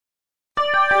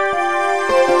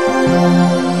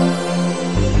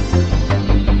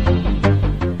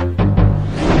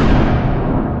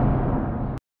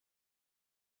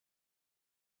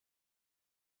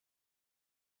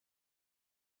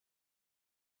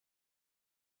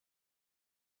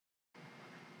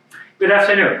Good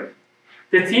afternoon.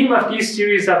 The theme of this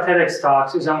series of TEDx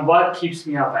talks is on what keeps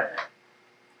me up at night.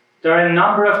 There are a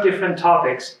number of different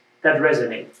topics that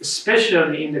resonate,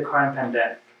 especially in the current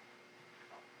pandemic.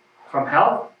 From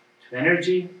health to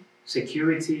energy,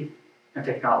 security, and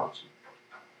technology.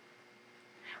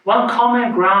 One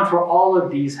common ground for all of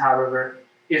these, however,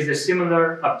 is the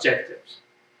similar objectives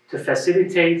to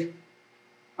facilitate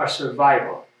our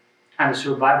survival and the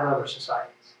survival of our societies.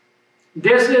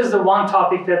 This is the one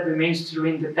topic that remains true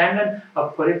independent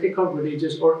of political,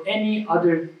 religious, or any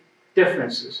other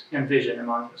differences in vision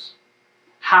among us.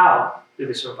 How do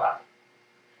we survive?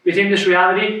 Within this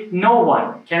reality, no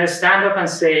one can stand up and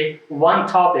say one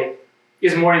topic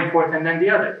is more important than the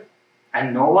other.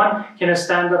 And no one can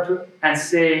stand up and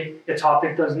say a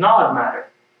topic does not matter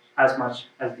as much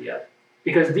as the other.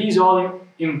 Because these all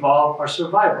involve our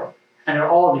survival, and are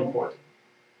all important.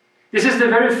 This is the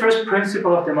very first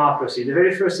principle of democracy, the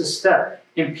very first step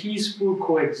in peaceful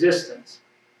coexistence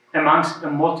amongst a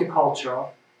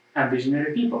multicultural and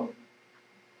visionary people.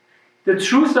 The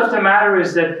truth of the matter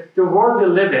is that the world we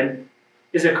live in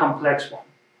is a complex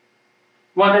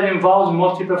one that involves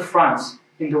multiple fronts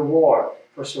in the war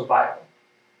for survival.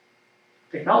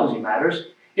 Technology matters.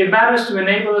 It matters to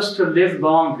enable us to live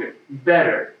longer,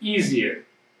 better, easier,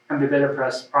 and with better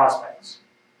prospects.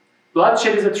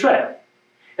 Bloodshed is a threat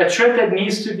that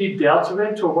needs to be dealt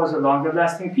with towards a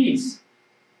longer-lasting peace.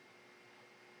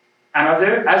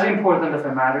 Another, as important of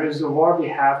a matter, is the war we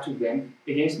have to win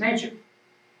against nature.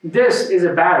 This is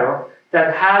a battle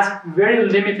that has very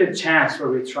limited chance for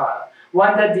retrial,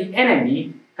 one that the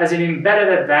enemy has an embedded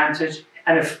advantage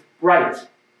and a right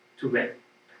to win,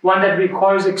 one that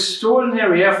requires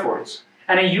extraordinary efforts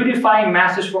and a unifying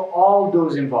message for all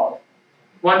those involved,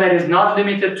 one that is not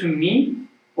limited to me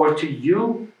or to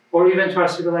you or even to our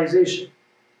civilization.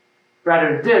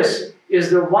 Rather, this is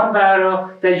the one battle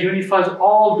that unifies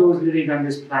all those living on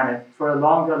this planet for a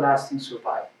longer lasting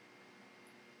survival.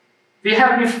 We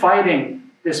have been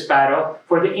fighting this battle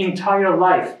for the entire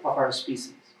life of our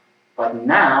species. But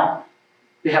now,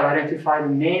 we have identified a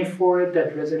name for it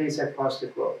that resonates across the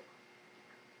globe.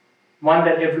 One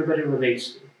that everybody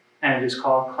relates to, and it is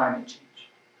called climate change.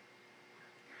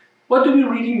 What do we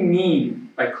really mean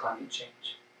by climate change?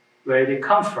 Where did it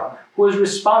come from? Who is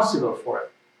responsible for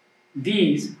it?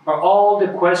 These are all the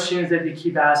questions that we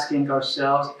keep asking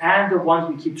ourselves and the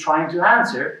ones we keep trying to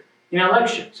answer in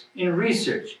elections, in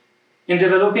research, in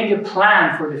developing a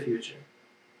plan for the future.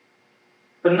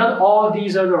 But not all of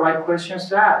these are the right questions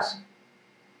to ask.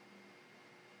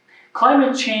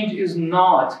 Climate change is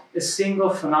not a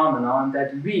single phenomenon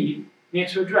that we need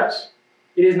to address.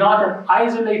 It is not an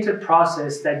isolated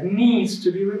process that needs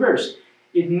to be reversed.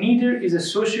 It neither is a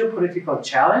socio-political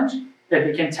challenge that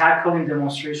we can tackle in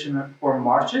demonstrations or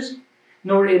marches,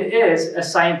 nor it is a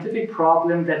scientific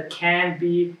problem that can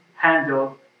be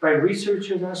handled by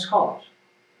researchers and scholars.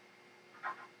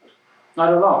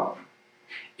 Not alone.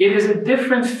 It is a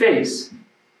different phase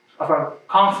of our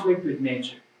conflict with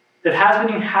nature that has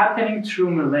been happening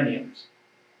through millenniums.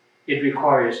 It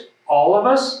requires all of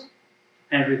us,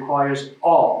 and it requires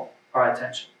all our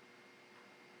attention.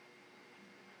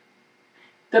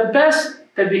 The best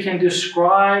that we can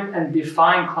describe and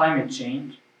define climate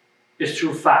change is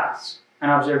through facts and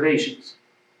observations.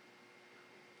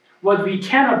 What we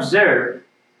can observe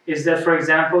is that, for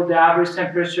example, the average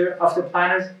temperature of the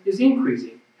planet is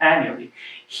increasing annually.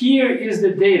 Here is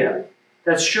the data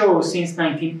that shows since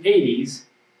 1980s,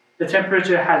 the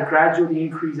temperature has gradually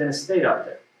increased and stayed up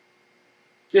there.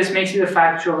 This makes it a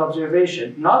factual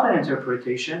observation, not an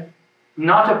interpretation,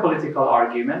 not a political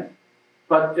argument,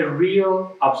 but a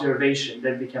real observation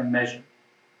that we can measure.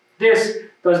 This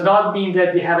does not mean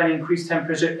that we have an increased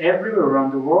temperature everywhere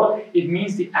around the world. It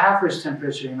means the average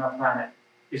temperature in our planet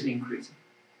is increasing.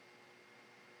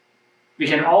 We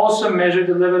can also measure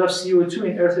the level of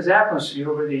CO2 in Earth's atmosphere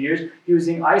over the years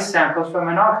using ice samples from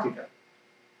Antarctica.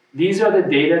 These are the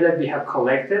data that we have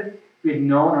collected with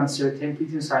known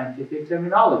uncertainties in scientific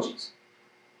terminologies,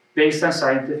 based on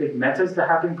scientific methods that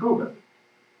have been proven.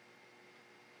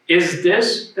 Is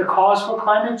this the cause for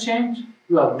climate change?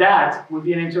 Well, that would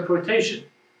be an interpretation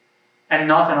and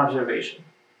not an observation.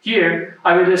 Here,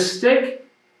 I will just stick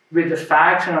with the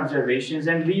facts and observations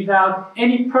and leave out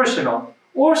any personal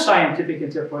or scientific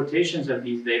interpretations of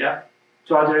these data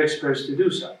to other experts to do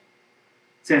so,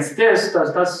 since this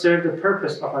does not serve the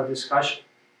purpose of our discussion.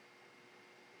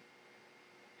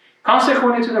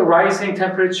 Consequently to the rising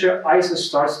temperature, ice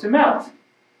starts to melt.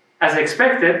 As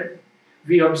expected,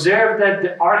 we observe that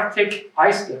the Arctic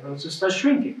ice levels start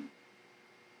shrinking.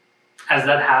 As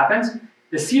that happens,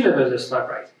 the sea levels start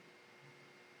rising.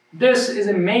 This is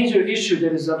a major issue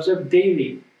that is observed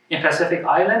daily in Pacific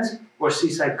Islands or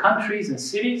seaside countries and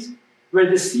cities, where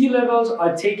the sea levels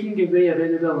are taking away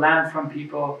available land from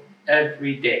people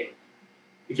every day.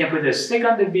 You can put a stick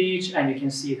on the beach and you can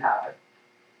see it happen.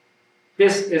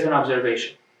 This is an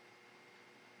observation.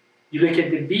 You look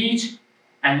at the beach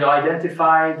and you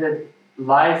identify that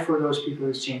life for those people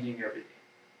is changing every day.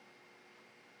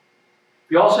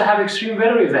 We also have extreme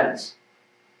weather events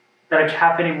that are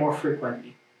happening more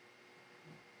frequently.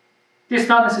 This does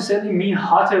not necessarily mean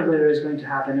hotter weather is going to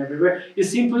happen everywhere. It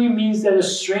simply means that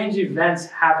strange events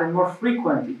happen more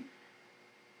frequently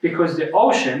because the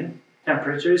ocean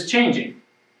temperature is changing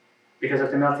because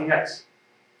of the melting ice.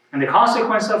 And the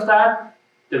consequence of that,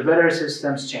 the weather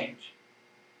systems change.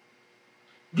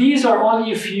 These are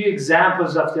only a few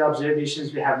examples of the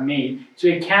observations we have made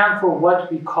to account for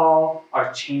what we call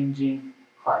our changing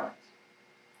climate.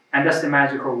 And that's the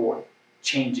magical word,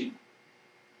 changing.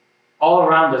 All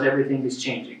around us, everything is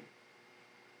changing.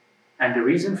 And the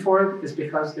reason for it is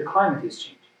because the climate is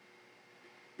changing.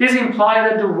 This implies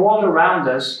that the world around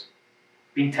us,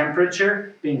 being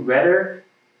temperature, being weather,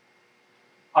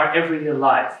 our everyday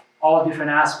life, all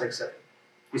different aspects of it,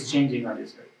 is changing on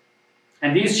this earth.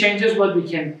 And these changes, what we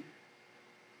can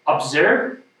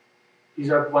observe, these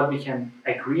are what we can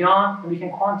agree on and we can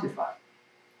quantify.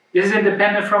 This is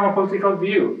independent from a political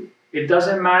view. It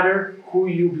doesn't matter who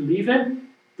you believe in,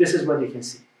 this is what you can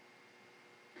see.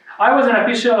 I was an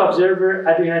official observer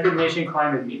at the United Nations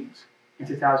climate meetings in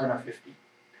 2015.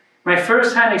 My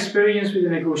first-hand experience with the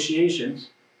negotiations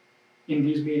in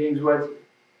these meetings was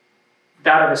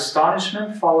that of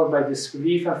astonishment, followed by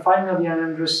disbelief, and finally an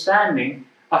understanding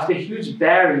of the huge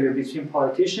barrier between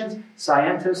politicians,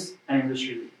 scientists, and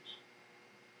industry leaders.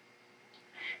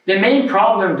 The main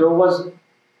problem, though, was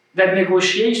that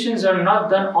negotiations are not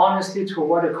done honestly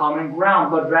toward a common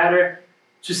ground, but rather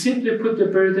to simply put the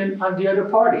burden on the other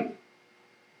party.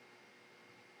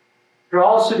 There are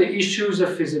also the issues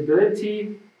of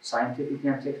feasibility, scientifically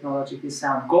and technologically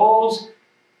sound goals,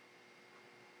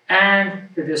 and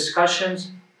the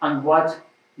discussions on what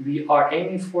we are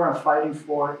aiming for and fighting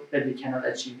for that we cannot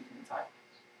achieve in time.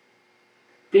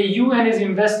 The UN is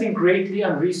investing greatly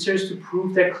on research to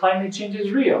prove that climate change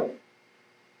is real.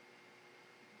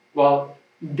 Well,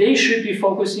 they should be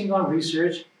focusing on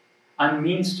research on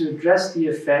means to address the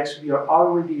effects we are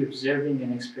already observing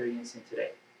and experiencing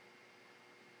today.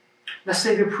 Let's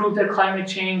say we prove that climate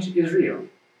change is real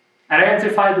and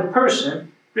identify the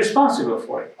person responsible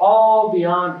for it, all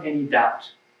beyond any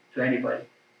doubt to anybody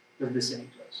who's listening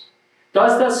to us.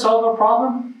 Does that solve a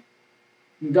problem?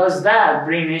 Does that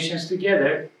bring nations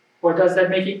together? Or does that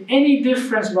make any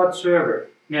difference whatsoever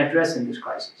in addressing this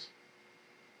crisis?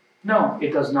 No,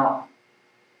 it does not.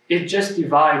 It just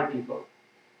divides people.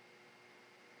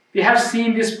 We have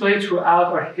seen this play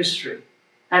throughout our history,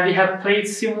 and we have played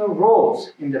similar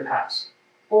roles in the past,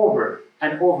 over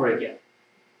and over again.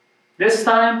 This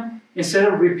time,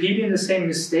 instead of repeating the same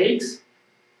mistakes,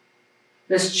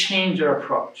 let's change our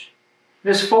approach.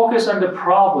 Let's focus on the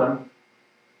problem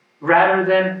rather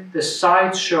than the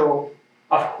sideshow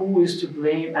of who is to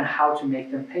blame and how to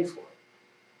make them pay for it.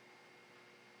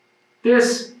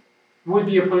 This would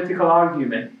be a political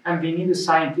argument, and we need a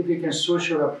scientific and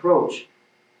social approach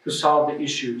to solve the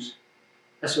issues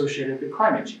associated with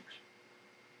climate change.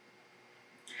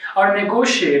 Our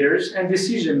negotiators and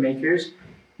decision makers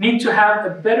need to have a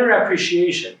better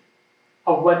appreciation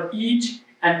of what each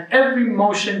and every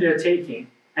motion they're taking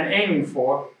and aiming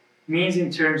for means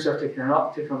in terms of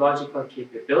technological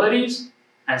capabilities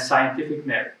and scientific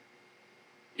merit,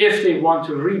 if they want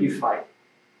to really fight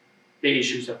the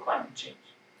issues of climate change.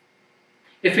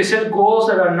 If we set goals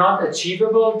that are not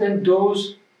achievable, then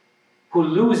those who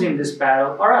lose in this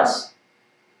battle are us.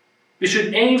 We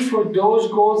should aim for those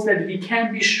goals that we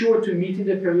can be sure to meet in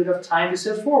the period of time we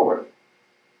set forward.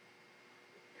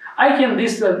 I can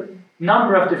list a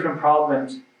number of different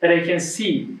problems that I can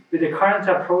see with the current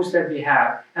approach that we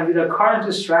have and with the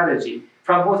current strategy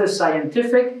from both a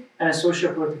scientific and a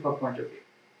socio-political point of view.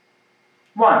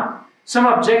 One, some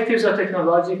objectives are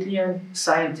technologically and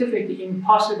scientifically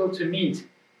impossible to meet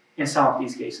in some of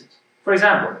these cases. For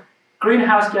example,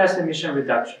 greenhouse gas emission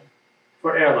reduction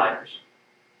for airliners,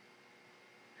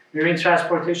 marine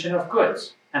transportation of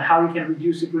goods, and how we can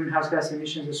reduce the greenhouse gas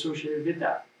emissions associated with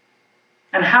that,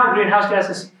 and how greenhouse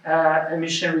gas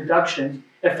emission reductions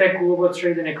affect global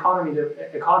trade and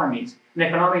economies and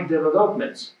economic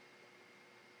developments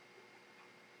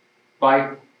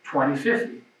by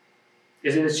 2050.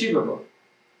 Is it achievable?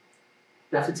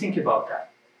 We have to think about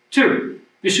that. Two,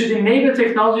 we should enable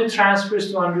technology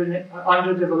transfers to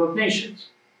underdeveloped nations.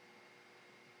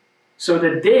 so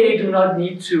that they do not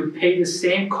need to pay the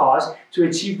same cost to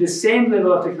achieve the same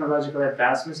level of technological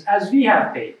advancements as we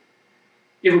have paid.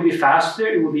 It will be faster,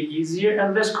 it will be easier,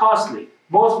 and less costly,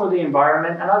 both for the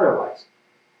environment and otherwise.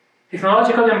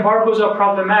 Technological embargoes are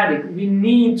problematic. We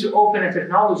need to open a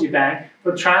technology bank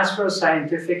for transfer of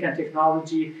scientific and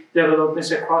technology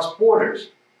developments across borders.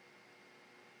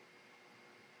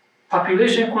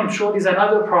 Population control is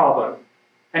another problem,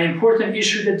 an important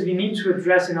issue that we need to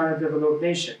address in our developed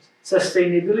nations.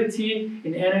 Sustainability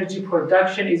in energy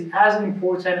production is as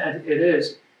important as it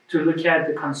is to look at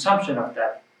the consumption of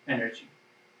that energy.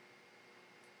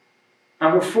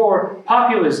 Number 4,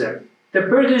 populism. The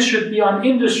burden should be on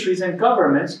industries and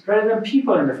governments rather than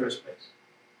people in the first place.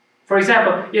 For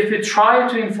example, if we try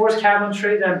to enforce carbon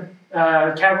trade and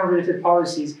carbon-related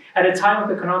policies at a time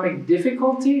of economic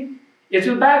difficulty, it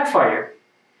will backfire.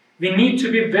 We need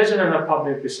to be vigilant of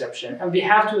public perception, and we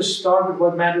have to start with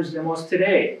what matters the most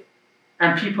today,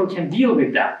 and people can deal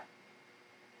with that.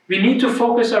 We need to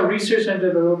focus our research and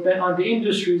development on the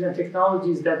industries and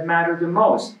technologies that matter the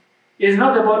most. It is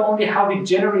not about only how we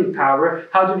generate power,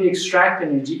 how do we extract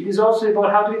energy, it is also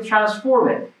about how do we transform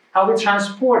it, how we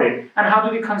transport it, and how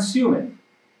do we consume it.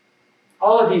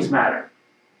 All of these matter.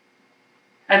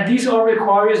 And these all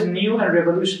requires new and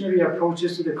revolutionary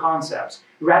approaches to the concepts,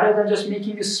 rather than just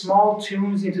making small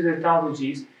tunes into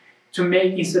technologies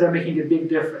instead of making a big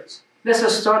difference. Let's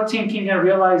just start thinking and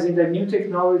realizing that new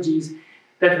technologies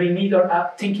that we need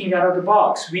are thinking out of the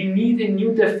box. We need a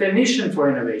new definition for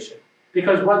innovation,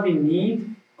 because what we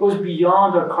need goes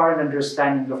beyond our current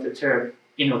understanding of the term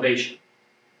innovation.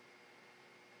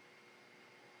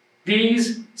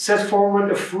 These set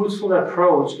forward a fruitful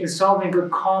approach in solving a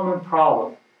common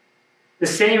problem. The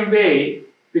same way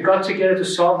we got together to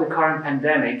solve the current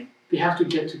pandemic, we have to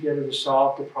get together to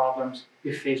solve the problems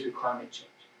we face with climate change.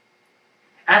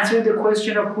 Answering the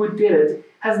question of who did it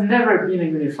has never been a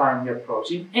unifying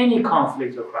approach in any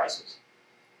conflict or crisis.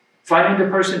 Finding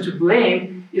the person to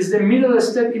blame is the middle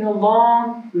step in a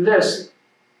long list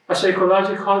of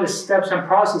psychological steps and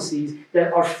processes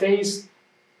that are faced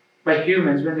by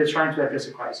humans when they're trying to address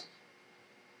a crisis.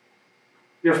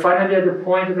 We are finally at the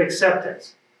point of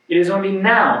acceptance. It is only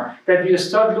now that we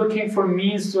start looking for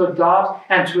means to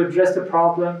adopt and to address the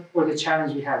problem or the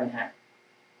challenge we have in hand.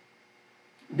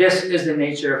 This is the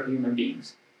nature of human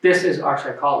beings. This is our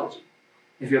psychology.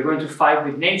 If you're going to fight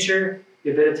with nature,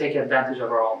 you better take advantage of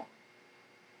our own.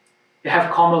 We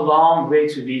have come a long way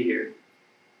to be here.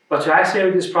 But to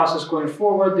accelerate this process going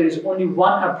forward, there is only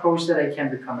one approach that I can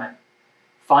recommend: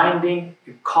 finding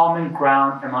a common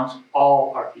ground amongst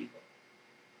all our people.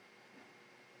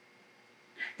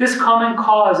 This common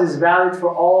cause is valid for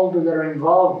all those that are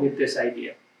involved with this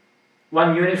idea.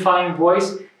 One unifying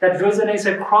voice that resonates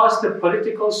across the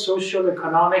political, social,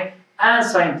 economic, and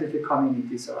scientific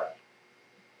communities alike.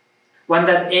 One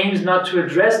that aims not to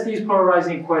address these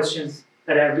polarizing questions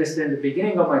that I have listed in the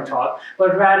beginning of my talk,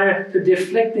 but rather to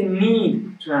deflect the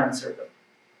need to answer them.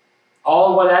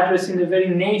 All while addressing the very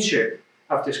nature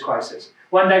of this crisis.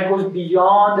 One that goes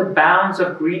beyond the bounds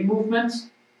of green movements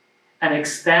and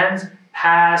extends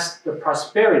past the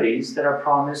prosperities that are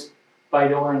promised by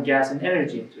the oil and gas and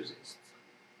energy enthusiasts.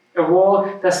 A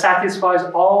world that satisfies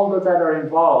all those that are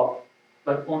involved,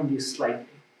 but only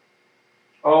slightly.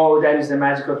 Oh, that is the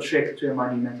magical trick to a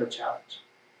monumental challenge.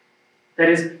 That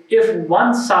is, if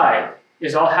one side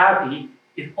is all happy,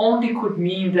 it only could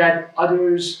mean that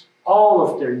others, all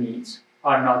of their needs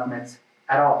are not met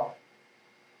at all.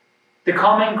 The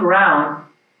common ground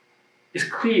is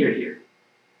clear here.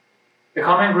 The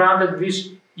common ground that which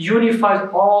unifies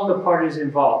all the parties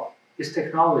involved is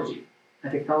technology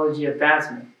and technology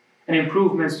advancement and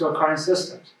improvements to our current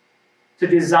systems to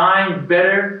design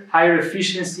better, higher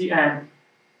efficiency and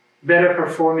better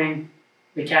performing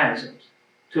mechanisms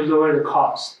to lower the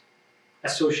cost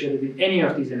associated with any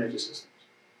of these energy systems.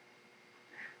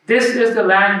 This is the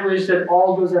language that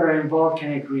all those that are involved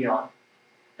can agree on.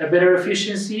 A better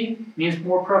efficiency means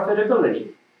more profitability.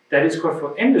 That is good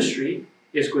for industry,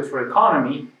 is good for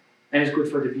economy, and is good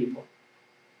for the people.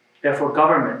 Therefore,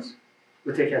 governments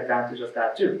will take advantage of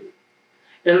that too.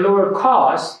 A lower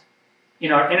cost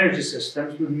in our energy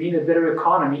systems would mean a better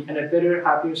economy and a better,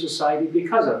 happier society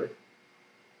because of it.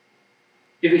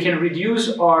 If we can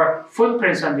reduce our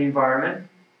footprints on the environment,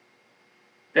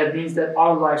 that means that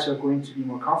our lives are going to be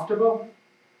more comfortable.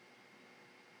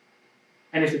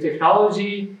 And if the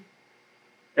technology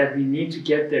that we need to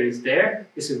get there is there,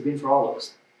 it's a win for all of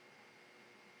us.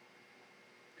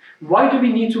 Why do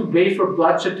we need to wait for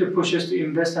bloodshed to push us to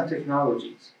invest in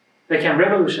technologies that can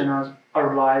revolutionize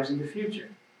our lives in the future?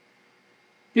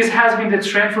 This has been the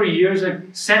trend for years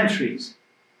and centuries.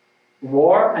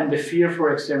 War and the fear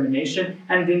for extermination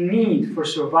and the need for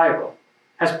survival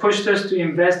has pushed us to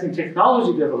invest in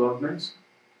technology developments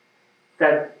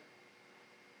that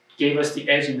gave us the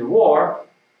edge in the war,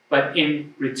 but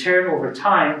in return, over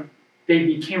time, they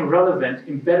became relevant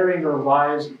in bettering our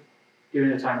lives during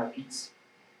the time of peace.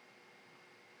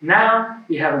 Now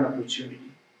we have an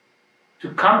opportunity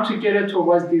to come together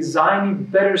towards designing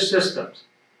better systems,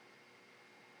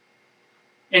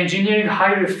 engineering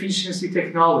higher efficiency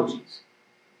technologies,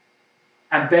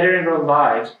 and bettering our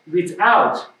lives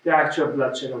without the actual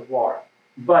bloodshed of war,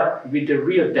 but with the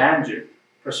real danger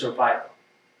for survival.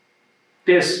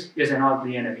 This is an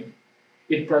ugly enemy.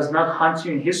 It does not hunt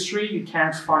you in history. You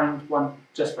can't find one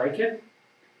just like it.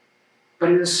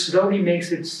 But it slowly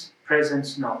makes its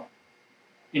presence known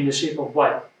in the shape of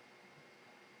what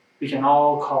we can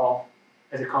all call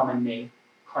as a common name,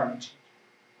 climate change.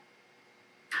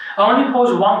 I only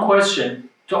pose one question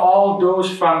to all those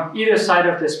from either side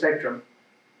of the spectrum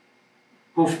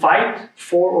who fight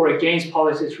for or against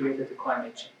policies related to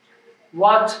climate change.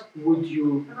 What would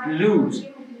you lose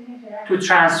to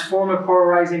transform a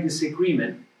polarizing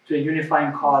disagreement to a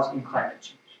unifying cause in climate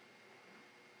change?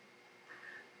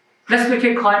 Let's look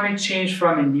at climate change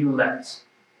from a new lens,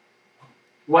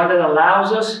 one that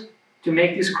allows us to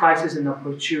make this crisis an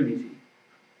opportunity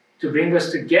to bring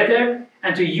us together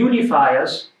and to unify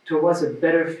us towards a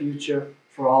better future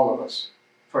for all of us,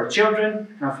 for our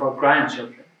children and for our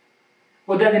grandchildren.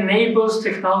 Well, that enables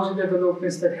technology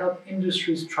developments that help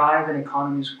industries thrive and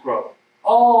economies grow,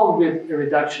 all with a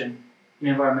reduction in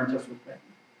environmental footprint.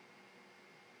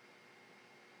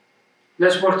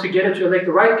 Let's work together to elect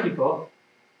the right people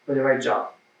for the right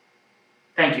job.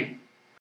 Thank you.